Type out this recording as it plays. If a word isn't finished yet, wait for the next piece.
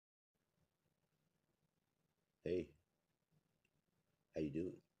Hey, how you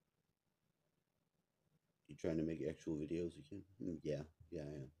doing? You trying to make actual videos again? Yeah, yeah,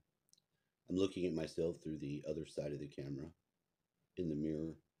 I am. I'm looking at myself through the other side of the camera in the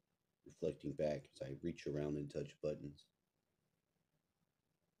mirror, reflecting back as I reach around and touch buttons.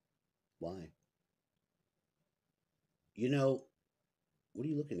 Why? You know, what are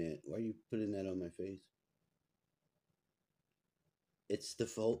you looking at? Why are you putting that on my face? It's the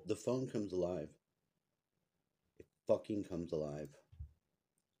phone. The phone comes alive. It fucking comes alive.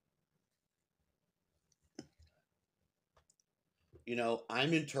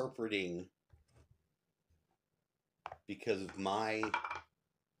 I'm interpreting because of my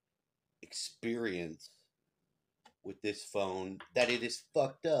experience with this phone that it is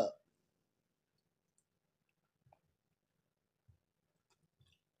fucked up.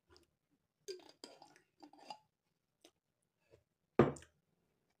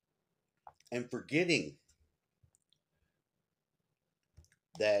 And forgetting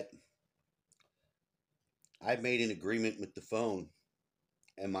that I've made an agreement with the phone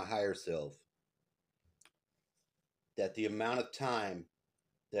and my higher self that the amount of time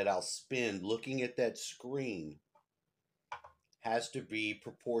that I'll spend looking at that screen has to be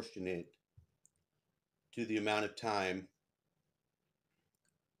proportionate to the amount of time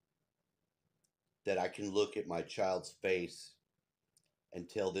that I can look at my child's face and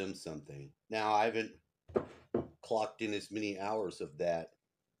tell them something. Now, I haven't clocked in as many hours of that,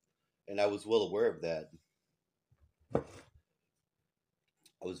 and I was well aware of that.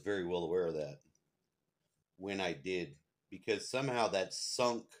 I was very well aware of that when I did, because somehow that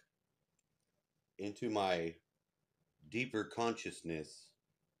sunk into my deeper consciousness,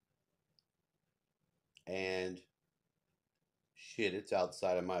 and shit, it's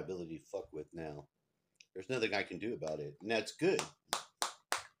outside of my ability to fuck with now. There's nothing I can do about it, and that's good.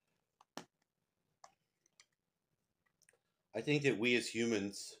 I think that we as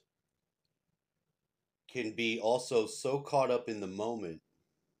humans can be also so caught up in the moment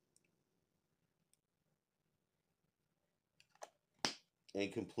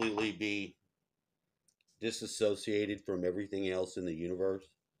and completely be disassociated from everything else in the universe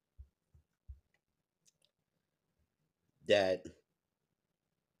that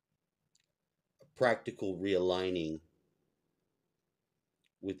practical realigning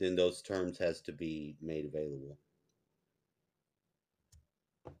within those terms has to be made available.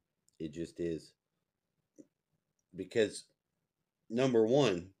 It just is. Because, number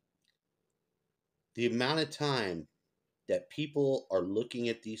one, the amount of time that people are looking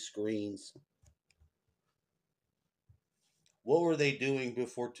at these screens, what were they doing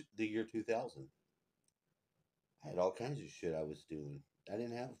before the year 2000? I had all kinds of shit I was doing. I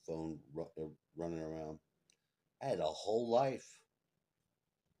didn't have a phone running around. I had a whole life.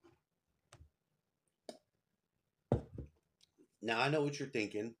 Now I know what you're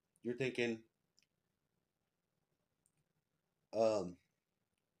thinking. You're thinking, um,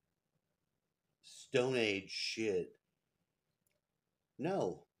 Stone Age shit.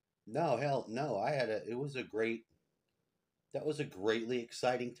 No, no, hell, no. I had a. It was a great. That was a greatly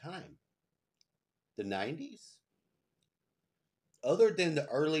exciting time. The '90s. Other than the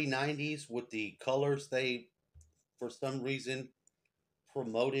early '90s with the colors they, for some reason,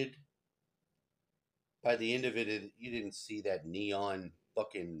 promoted. By the end of it, you didn't see that neon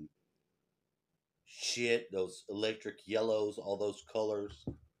fucking shit. Those electric yellows, all those colors.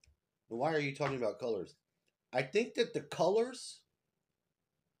 Why are you talking about colors? I think that the colors,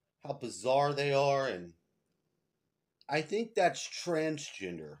 how bizarre they are, and I think that's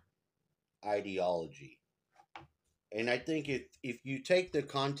transgender ideology. And I think if you take the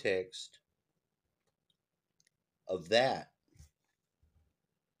context of that,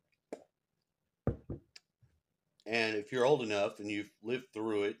 and if you're old enough and you've lived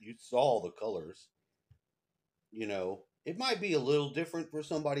through it, you saw the colors, it might be a little different for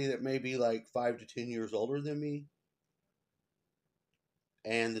somebody that may be like 5 to 10 years older than me.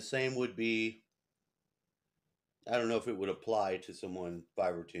 And the same would be, I don't know if it would apply to someone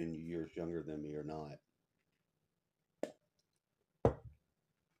 5 or 10 years younger than me or not.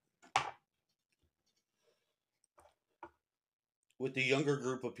 With the younger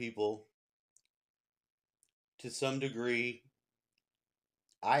group of people, to some degree,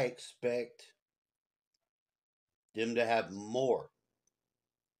 I expect them to have more.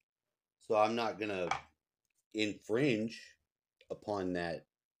 So I'm not going to infringe upon that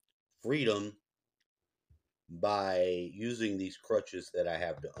freedom by using these crutches that I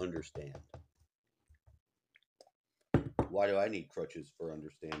have to understand. Why do I need crutches for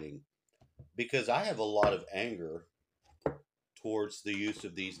understanding? Because I have a lot of anger towards the use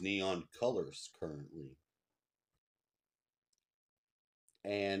of these neon colors currently.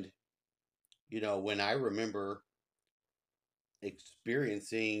 And, when I remember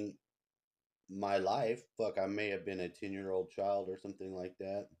experiencing my life, fuck, I may have been a 10-year-old child or something like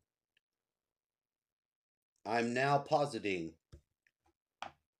that. I'm now positing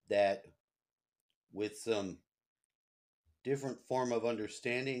that with some different form of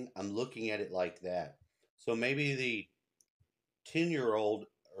understanding, I'm looking at it like that. So maybe the 10-year-old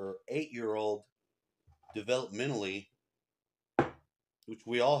or 8-year-old developmentally, which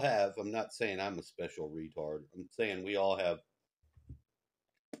we all have, I'm not saying I'm a special retard. I'm saying we all have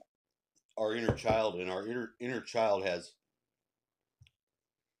our inner child, and our inner child has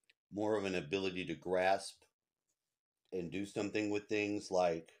more of an ability to grasp and do something with things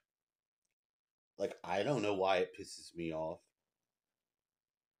like I don't know why it pisses me off,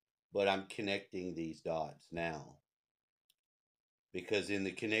 but I'm connecting these dots now. Because in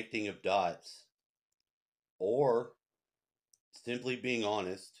the connecting of dots, or simply being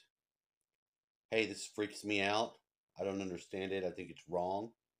honest, hey, this freaks me out. I don't understand it. I think it's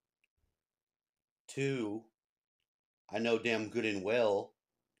wrong. Two, I know damn good and well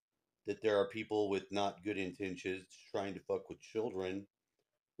that there are people with not good intentions trying to fuck with children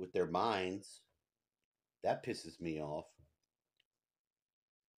with their minds. That pisses me off.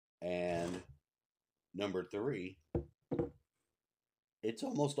 And number three, it's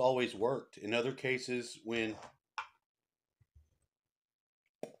almost always worked. In other cases, when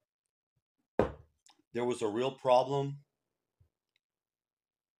there was a real problem,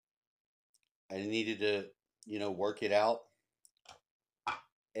 I needed to, work it out.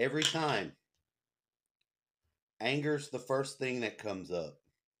 Every time, anger's the first thing that comes up.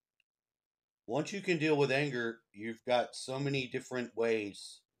 Once you can deal with anger, you've got so many different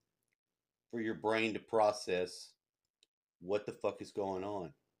ways for your brain to process what the fuck is going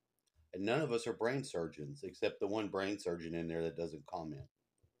on. And none of us are brain surgeons, except the one brain surgeon in there that doesn't comment.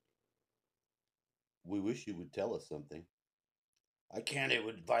 We wish you would tell us something. I can't, it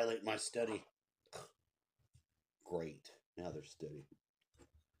would violate my study. Great. Now they're studying.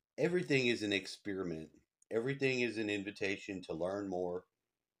 Everything is an experiment. Everything is an invitation to learn more.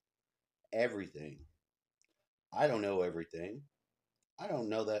 Everything. I don't know everything. I don't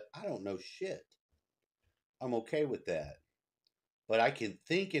know that. I don't know shit. I'm okay with that. But I can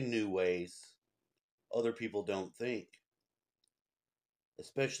think in new ways other people don't think,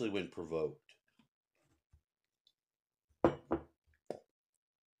 especially when provoked.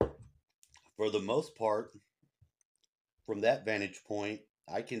 For the most part, from that vantage point,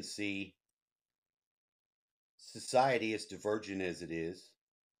 I can see society, as divergent as it is,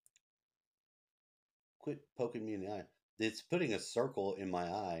 quit poking me in the eye. It's putting a circle in my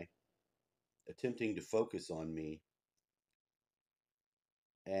eye, attempting to focus on me,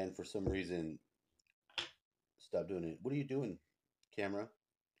 and for some reason, stop doing it. What are you doing, camera?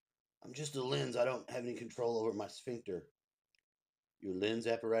 I'm just a lens. I don't have any control over my sphincter. Your lens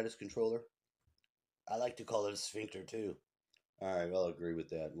apparatus controller? I like to call it a sphincter too. All right, I'll agree with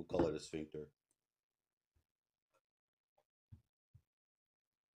that. We'll call it a sphincter.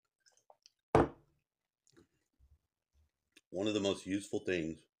 One of the most useful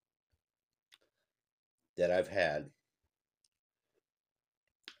things that I've had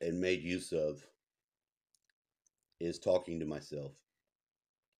and made use of is talking to myself.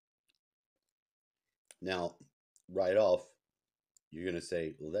 Now, right off, you're going to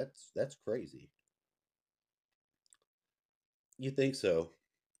say, "Well, that's crazy." You think so.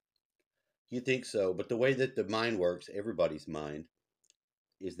 You think so, but the way that the mind works, everybody's mind,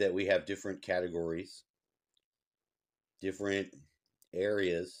 is that we have different categories, different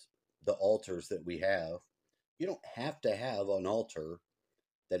areas, the altars that we have. You don't have to have an altar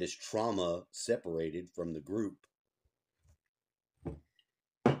that is trauma separated from the group.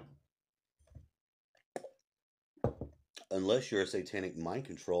 Unless you're a satanic mind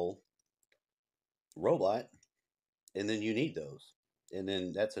control robot, and then you need those. And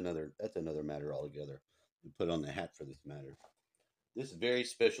then that's another matter altogether. We put on the hat for this matter. This very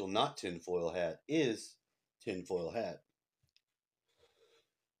special not tinfoil hat is tinfoil hat.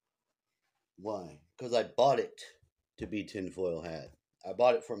 Why? Because I bought it to be tinfoil hat. I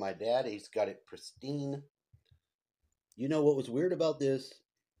bought it for my dad. He's got it pristine. You know what was weird about this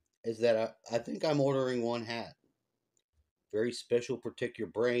is that I think I'm ordering one hat. Very special, protect your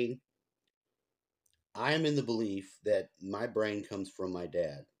brain. I am in the belief that my brain comes from my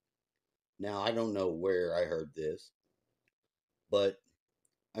dad. Now, I don't know where I heard this, but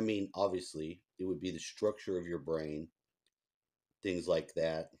I mean, obviously, it would be the structure of your brain, things like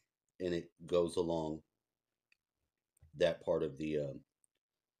that, and it goes along that part of the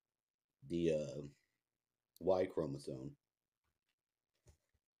Y chromosome.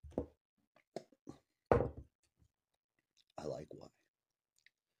 like Y.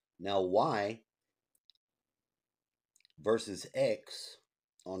 Now, Y versus X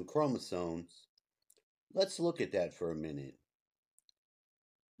on chromosomes, let's look at that for a minute.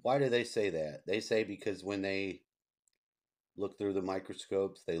 Why do they say that? They say because when they look through the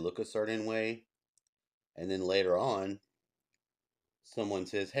microscopes, they look a certain way, and then later on, someone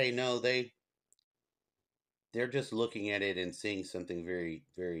says, "Hey, no, they're just looking at it and seeing something very,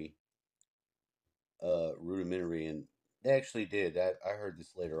 very rudimentary." And they actually did. I heard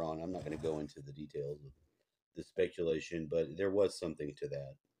this later on. I'm not going to go into the details of the speculation, but there was something to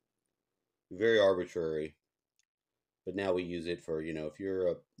that. Very arbitrary, but now we use it for, if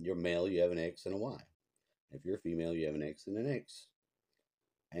you're male, you have an X and a Y. If you're female, you have an X and an X,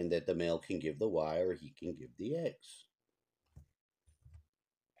 and that the male can give the Y or he can give the X.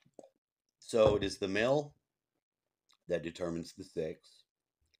 So it is the male that determines the sex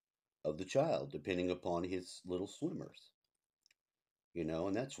of the child, depending upon his little swimmers.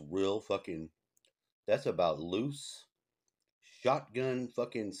 And that's real fucking, that's about loose shotgun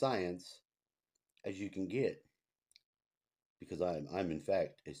fucking science as you can get. Because I'm in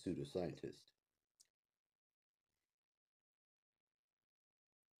fact a pseudoscientist.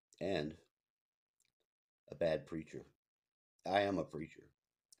 And a bad preacher. I am a preacher.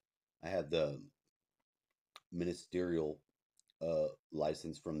 I have the ministerial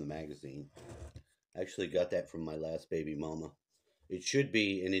license from the magazine. I actually got that from my last baby mama. It should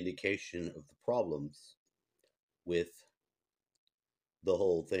be an indication of the problems with the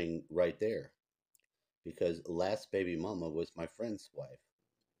whole thing right there. Because last baby mama was my friend's wife,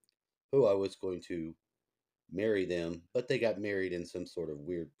 who I was going to marry them, but they got married in some sort of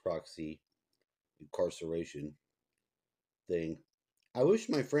weird proxy incarceration thing. I wish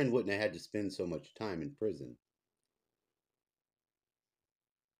my friend wouldn't have had to spend so much time in prison.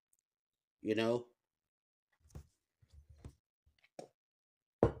 You know?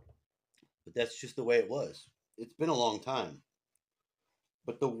 But that's just the way it was. It's been a long time.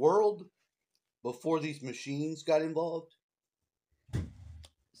 But the world before these machines got involved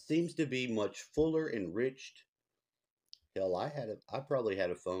seems to be much fuller, enriched. Hell, I probably had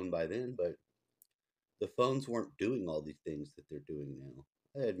a phone by then, but the phones weren't doing all these things that they're doing now.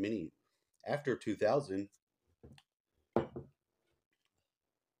 I had many after 2000.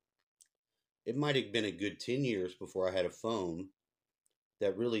 It might have been a good 10 years before I had a phone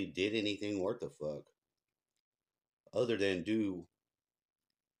that really did anything worth a fuck other than do,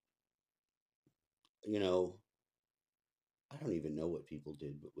 you know, I don't even know what people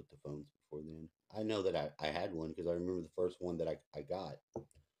did with the phones before then. I know that I had one because I remember the first one that I got.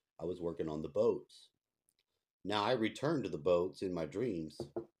 I was working on the boats. Now I returned to the boats in my dreams,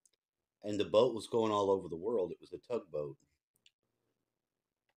 and the boat was going all over the world. It was a tugboat.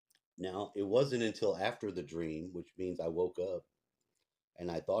 Now, it wasn't until after the dream, which means I woke up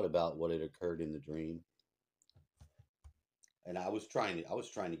and I thought about what had occurred in the dream, and I was trying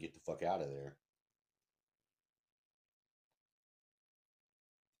to get the fuck out of there.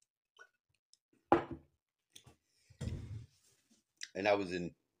 And I was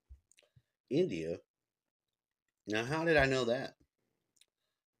in India. Now, how did I know that?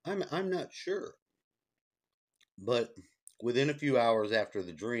 I'm not sure. But within a few hours after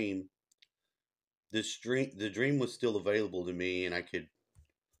the dream was still available to me, and I could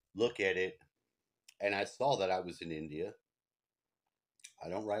look at it, and I saw that I was in India. I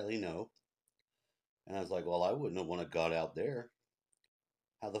don't rightly know. And I was like, well, I wouldn't have want to got out there.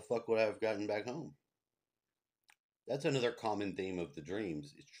 How the fuck would I have gotten back home? That's another common theme of the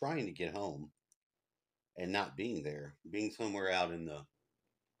dreams, is trying to get home and not being there, being somewhere out in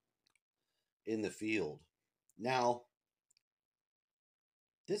the field. Now,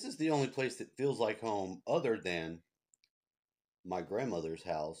 this is the only place that feels like home other than my grandmother's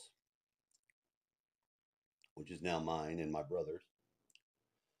house, which is now mine and my brother's.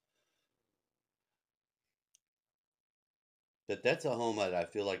 That's a home that I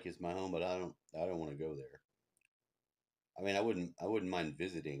feel like is my home, but I don't want to go there. I mean, I wouldn't mind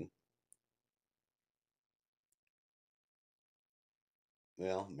visiting.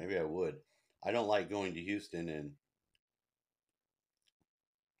 Well, maybe I would. I don't like going to Houston, and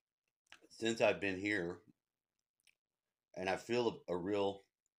since I've been here, and I feel a real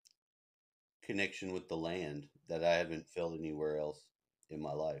connection with the land that I haven't felt anywhere else in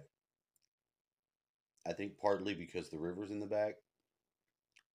my life. I think partly because the river's in the back.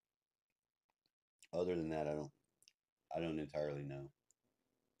 Other than that, I don't entirely know.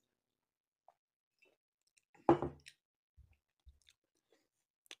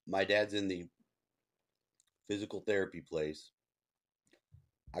 My dad's in the physical therapy place.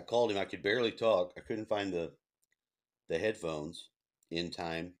 I called him. I could barely talk. I couldn't find the the headphones in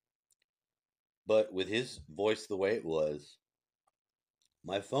time. But with his voice the way it was,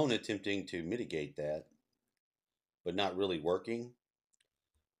 my phone attempting to mitigate that, but not really working.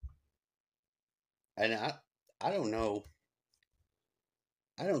 And I don't know.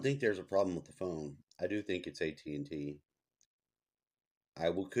 I don't think there's a problem with the phone. I do think it's AT&T.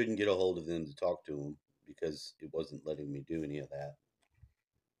 Couldn't get a hold of them to talk to them because it wasn't letting me do any of that.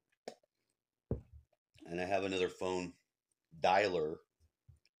 And I have another phone dialer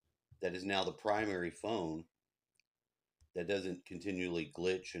that is now the primary phone that doesn't continually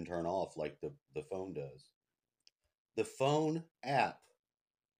glitch and turn off like the phone does. The phone app.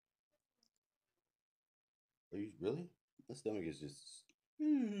 Are you really? My stomach is just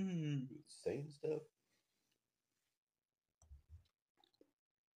saying stuff.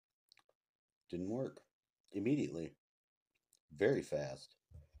 Didn't work immediately. Very fast.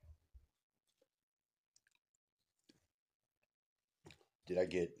 Did I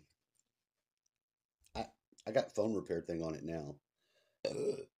get? I I got phone repair thing on it now,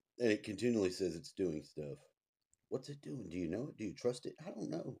 and it continually says it's doing stuff. What's it doing? Do you know it? Do you trust it? I don't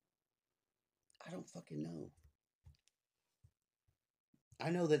know. I don't fucking know. I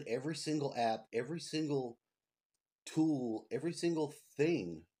know that every single app, every single tool, every single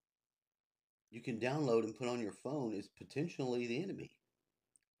thing you can download and put on your phone is potentially the enemy.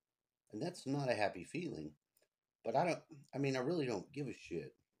 And that's not a happy feeling. But I mean, I really don't give a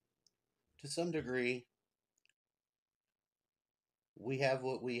shit. To some degree, we have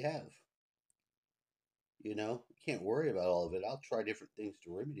what we have. You know, can't worry about all of it. I'll try different things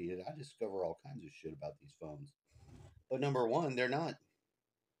to remedy it. I discover all kinds of shit about these phones. But number one, they're not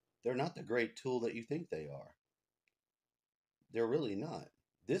the great tool that you think they are. They're really not.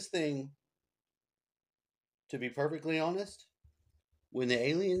 This thing, to be perfectly honest, when the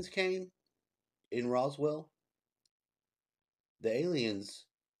aliens came in Roswell, the aliens,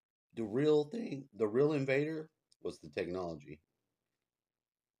 the real thing, the real invader was the technology.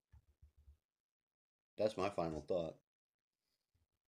 That's my final thought.